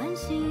唤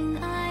醒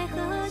爱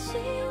和希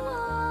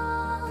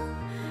望，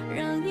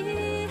让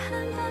遗憾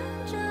伴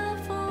着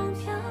风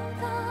飘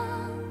荡，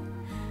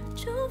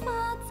出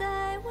发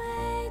在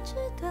未知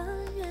的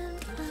远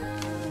方。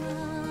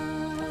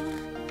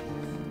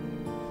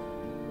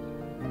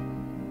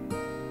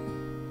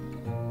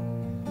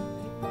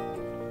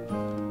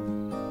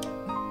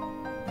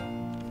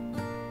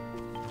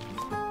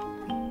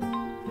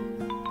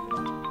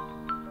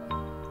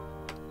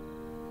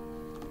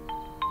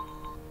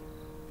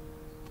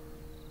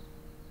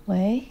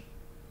喂，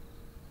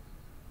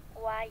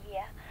吴阿姨，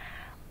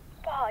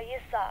不好意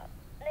思，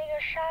那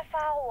个沙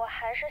发我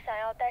还是想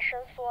要带伸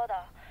缩的，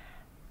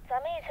咱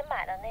们一起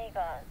买的那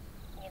个，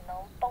你能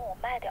帮我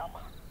卖掉吗？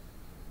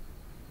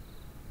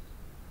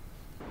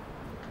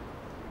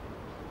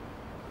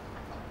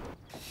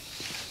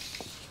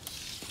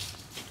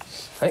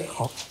哎，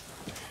好。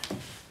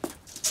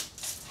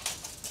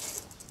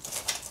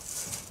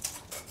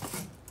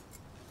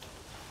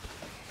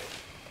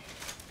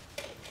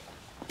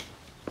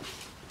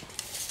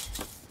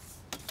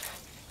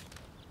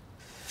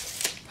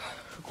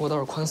过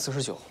道宽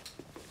49。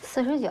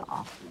49。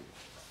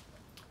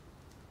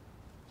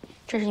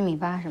这是1.8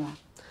米是吧？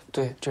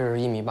对，这是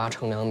1.8米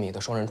乘2米的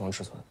双人床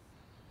尺寸。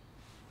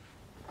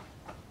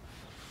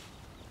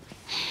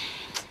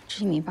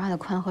这1.8米的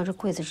宽和这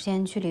柜子之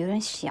间距离有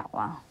点小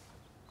啊。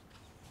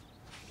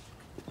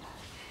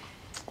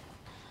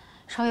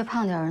稍微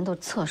胖点的人都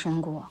侧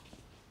身过，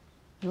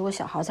如果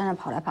小孩在那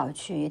跑来跑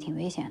去也挺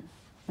危险的，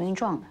容易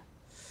撞着。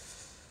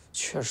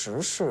确实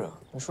是啊，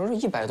你说这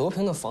100多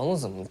平的房子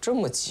怎么这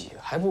么挤？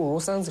还不如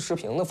30、40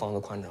平的房子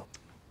宽敞。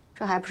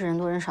这还不是人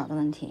多人少的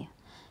问题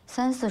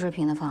，30、40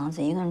平的房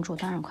子一个人住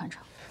当然宽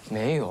敞。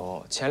没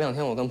有，前2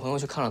天我跟朋友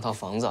去看了套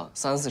房子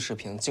，30、40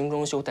平，精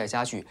装修带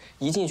家具，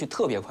一进去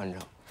特别宽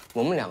敞。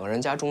我们2个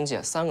人加中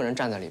介，3个人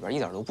站在里边，一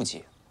点都不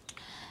挤。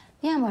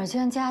样板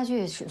间家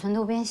具尺寸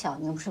都变小，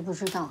你又不是不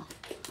知道，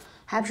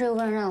还不是为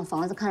了让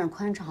房子看着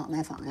宽敞好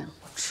卖房呀？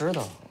知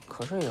道，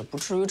可是也不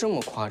至于这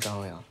么夸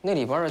张呀。那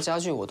里边的家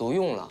具我都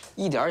用了，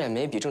一点也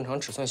没比正常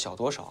尺寸小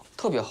多少，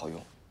特别好用。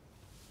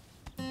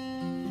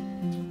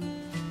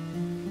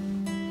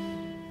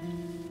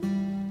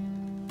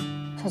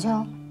小秋，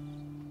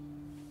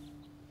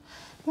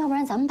要不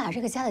然咱们把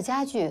这个家的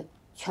家具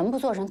全部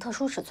做成特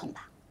殊尺寸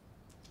吧？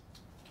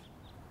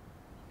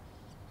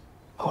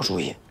好主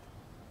意。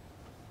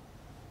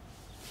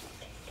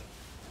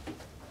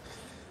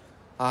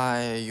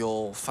哎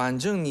呦，反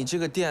正你这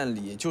个店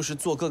里就是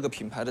做各个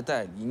品牌的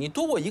代理，你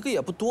多我一个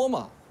也不多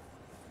嘛。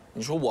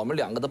你说我们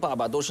2个的爸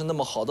爸都是那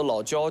么好的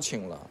老交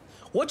情了，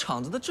我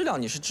厂子的质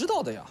量你是知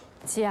道的呀。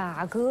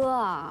贾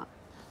哥，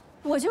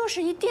我就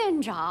是一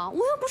店长，我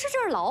又不是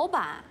这儿老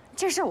板，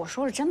这事儿我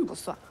说了真不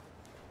算。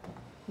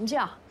你这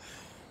样，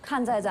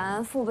看在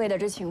咱父辈的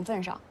这情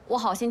分上，我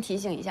好心提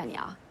醒一下你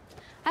啊。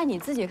哎，你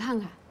自己看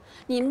看，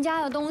你们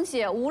家的东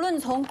西，无论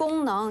从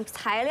功能、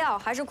材料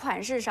还是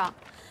款式上，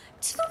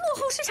这都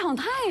落后市场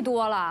太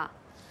多了。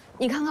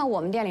你看看我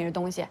们店里的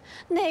东西，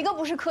哪个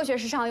不是科学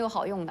时尚又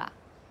好用的？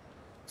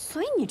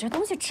所以你这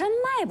东西真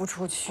卖不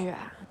出去。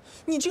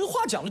你这个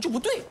话讲的就不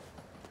对。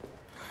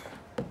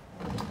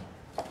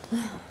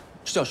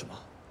这叫什么？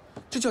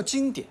这叫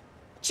经典，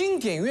经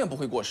典永远不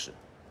会过时。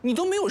你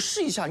都没有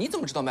试一下，你怎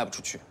么知道卖不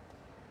出去？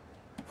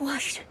我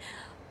是。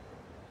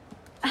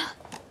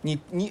你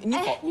好。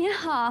哎，您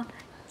好，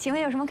请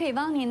问有什么可以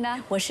帮您的？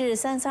我是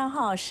33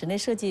号室内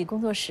设计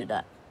工作室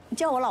的，你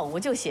叫我老吴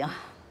就行。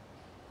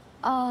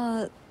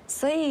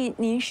所以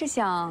您是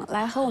想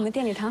来和我们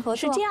店里谈合作？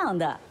是这样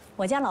的，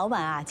我家老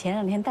板啊，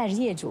前2天带着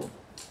业主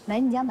来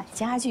你家买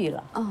家具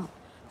了。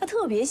他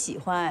特别喜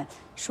欢，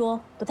说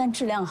不但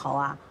质量好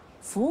啊，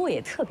服务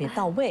也特别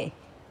到位。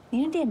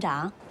您是店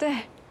长？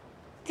对。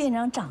店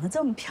长长得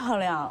这么漂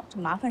亮，这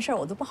麻烦事儿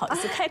我都不好意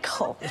思开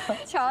口了。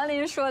瞧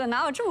您说的，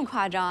哪有这么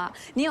夸张啊？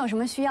您有什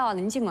么需要的，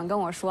您尽管跟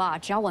我说啊，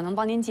只要我能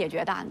帮您解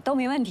决的，都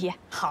没问题。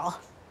好，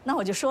那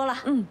我就说了。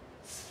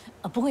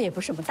不过也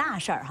不是什么大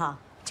事儿哈。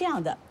这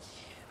样的，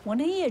我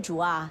那业主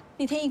啊，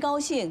那天一高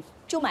兴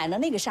就买了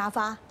那个沙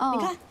发。你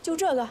看，就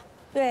这个。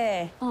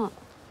对。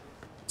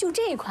就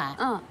这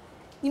款。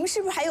你们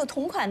是不是还有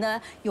同款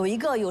的？有一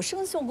个有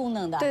伸缩功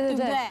能的，对不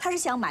对？他是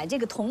想买这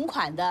个同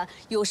款的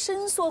有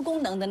伸缩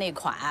功能的那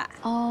款。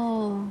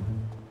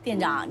店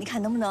长，你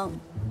看能不能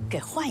给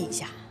换一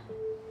下？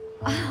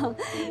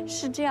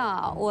是这样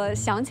啊，我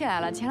想起来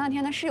了，前2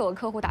天呢是有个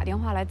客户打电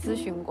话来咨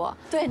询过，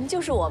对，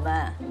就是我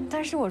们。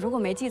但是我如果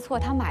没记错，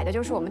他买的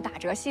就是我们打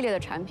折系列的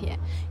产品，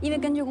因为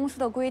根据公司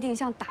的规定，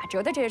像打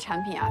折的这些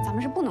产品啊，咱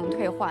们是不能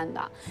退换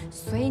的，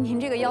所以您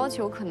这个要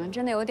求可能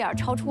真的有点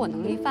超出我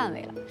能力范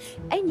围了。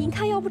哎，您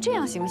看要不这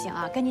样行不行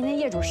啊？跟您的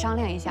业主商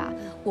量一下，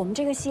我们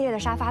这个系列的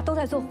沙发都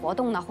在做活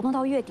动呢，活动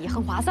到月底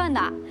很划算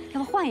的，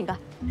要不换一个？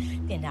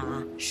店长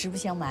啊，实不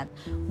相瞒，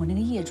我那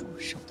个业主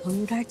手头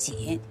有点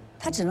紧。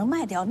他只能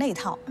卖掉那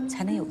套，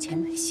才能有钱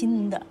买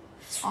新的。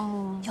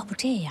要不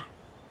这样，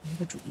我有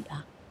个主意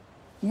啊，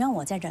你让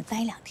我在这儿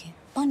待2天，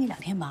帮你2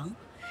天忙，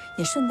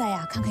也顺带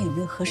呀看看有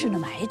没有合适的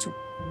买主，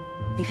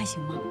你看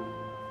行吗？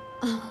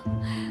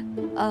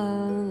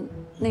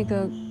那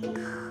个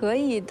可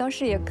以，倒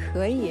是也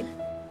可以，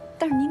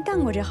但是您干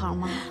过这行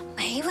吗？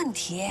没问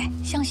题，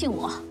相信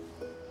我。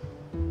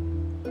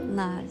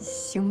那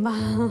行吧。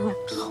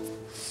好。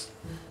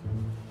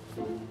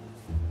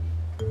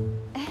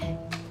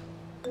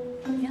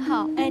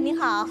好，哎，你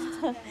好，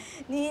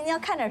你要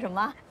看点什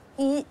么？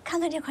你看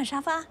看这款沙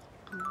发，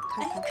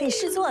可以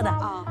试坐的。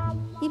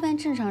一般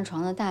正常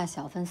床的大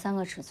小分3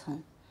个尺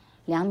寸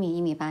，2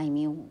米、1.8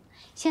米、1.5米。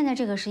现在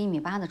这个是1.8米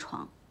的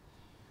床，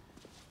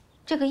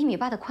这个1.8米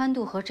的宽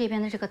度和这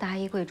边的这个大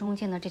衣柜中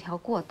间的这条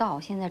过道，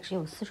现在只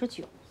有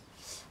49。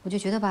我就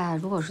觉得吧，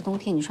如果是冬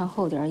天你穿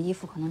厚点的衣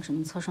服，可能只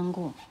能侧身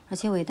过，而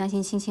且我也担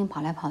心青青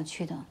跑来跑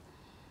去的，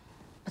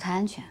不太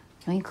安全，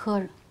容易磕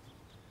着。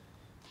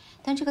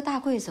但这个大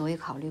柜子我也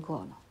考虑过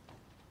了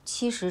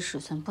，70尺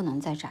寸不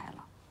能再窄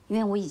了，因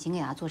为我已经给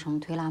它做成了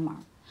推拉门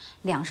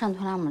，2扇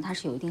推拉门它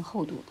是有一定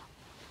厚度的。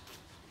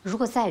如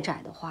果再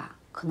窄的话，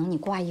可能你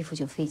挂衣服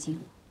就费劲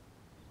了。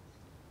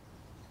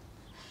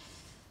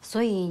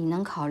所以你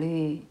能考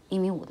虑1.5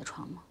米的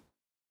床吗？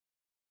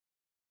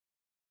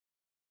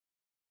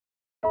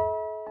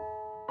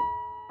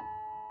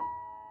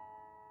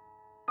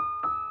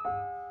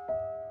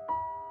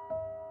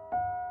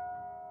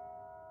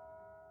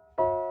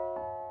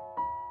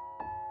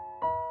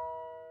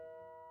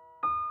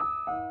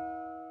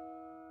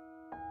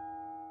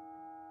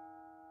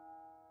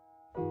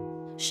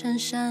 珊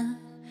珊，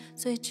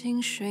最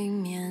近睡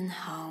眠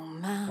好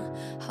吗？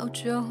好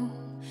久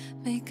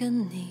没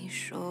跟你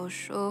说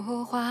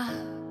话，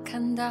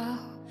看到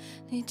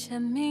你签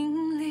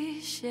名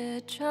里写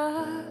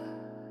着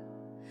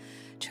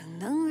正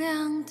能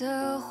量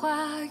的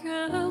话，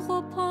越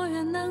活泼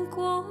越难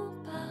过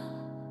吧，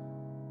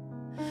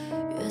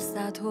越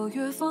洒脱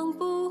越放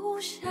不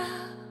下，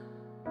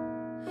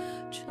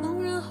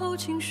承认后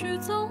情绪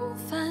总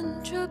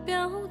反着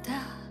表达。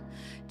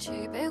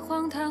 几杯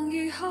荒唐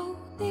以后，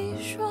你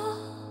说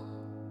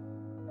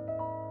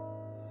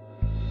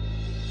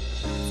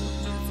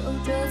走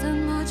着怎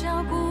么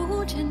脚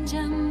步渐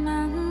渐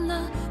慢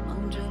了，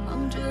忙着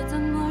忙着怎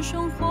么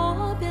生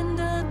活变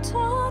得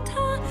拖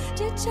沓，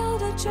街角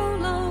的酒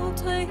楼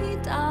推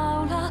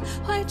倒了，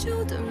怀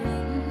旧的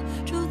人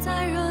住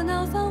在热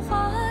闹繁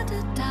华的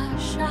大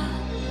厦，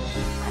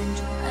爱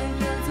着爱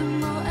着怎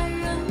么爱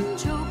人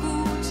就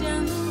不见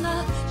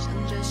了，想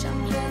着想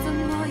着怎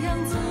么样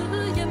子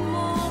也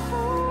模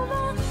糊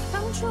了，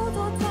当初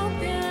多特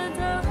别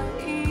的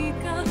一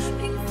个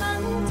平凡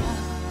的，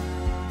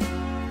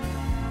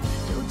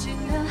丢进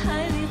人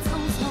海里匆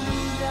匆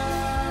的，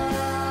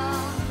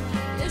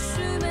也许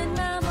没那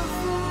么复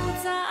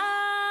杂。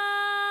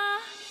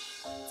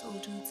走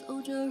着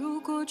走着，如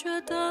果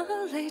觉得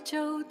累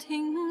就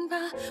停吧，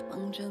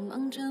忙着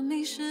忙着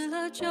迷失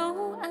了就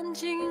安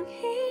静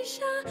一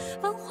下，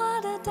繁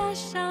华的大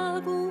厦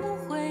不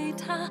会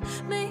塌，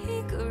每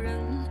一个人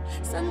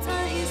三餐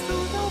一宿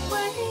都会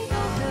有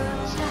个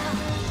家，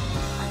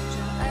爱着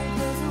爱着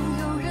总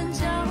有人教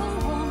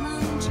我们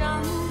长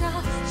大，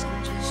想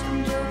着想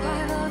着快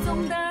乐总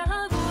大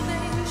过悲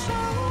伤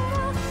吧，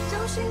将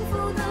幸福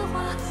的话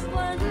晚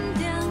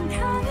点开，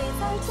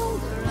在中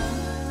的人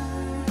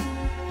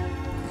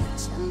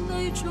千杯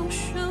中学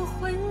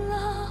会了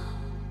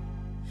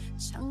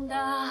强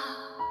大。